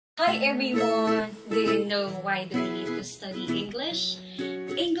Hi everyone! Do you know why do we need to study English?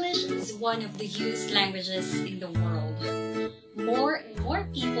 English is one of the used languages in the world. More and more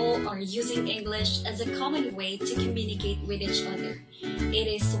people are using English as a common way to communicate with each other. It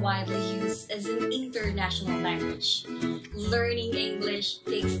is widely used as an international language. Learning English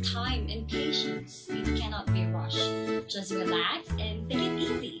takes time and patience. It cannot be rushed. Just relax and take it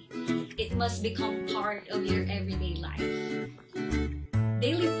easy. It must become part of your everyday life.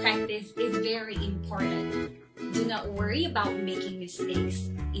 Daily practice is very important. Do not worry about making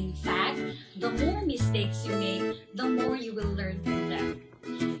mistakes. In fact, the more mistakes you make, the more you will learn from them.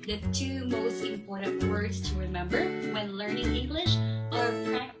 The two most important words to remember when learning English are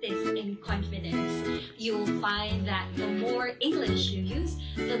practice and confidence. You will find that the more English you use,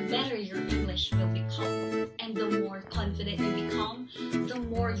 the better your English will become. And the more confident you become, the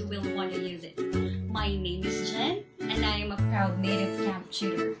more you will want to use it. My name is Jen, and I am a proud native camp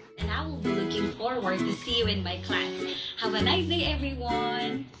tutor. And I will be looking forward to see you in my class. Have a nice day,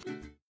 everyone!